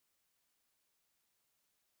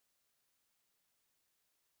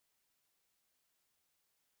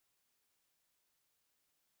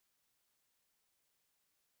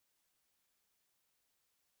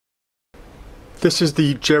This is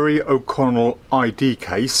the Jerry O'Connell ID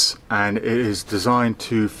case, and it is designed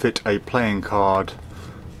to fit a playing card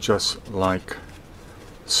just like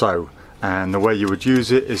so. And the way you would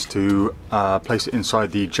use it is to place it inside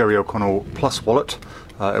the Jerry O'Connell Plus wallet.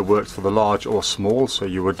 It works for the large or small, so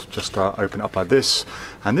you would just open it up like this,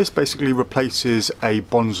 and this basically replaces a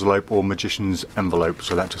Bonzalope or Magician's envelope,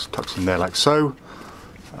 so that just tucks in there like so.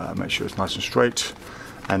 Make sure it's nice and straight,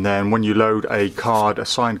 and then when you load a card, a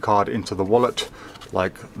signed card, into the wallet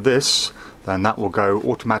like this, then that will go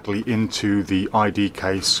automatically into the ID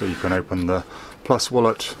case, so you can open the Plus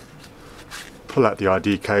wallet, pull out the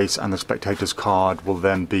ID case, and the spectator's card will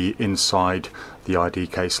then be inside the ID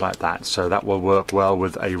case like that. So that will work well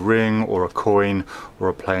with a ring or a coin or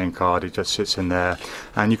a playing card. It just sits in there,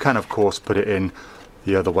 and you can of course put it in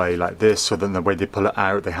the other way like this, so then the way they pull it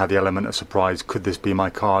out, they have the element of surprise. Could this be my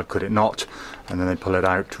card? Could it not? And then they pull it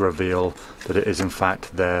out to reveal that it is in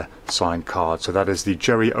fact their signed card. So that is the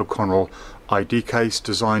Jerry O'Connell ID case,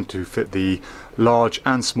 designed to fit the large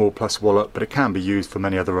and small Plus wallet, but it can be used for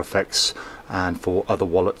many other effects and for other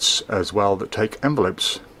wallets as well that take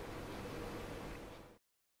envelopes.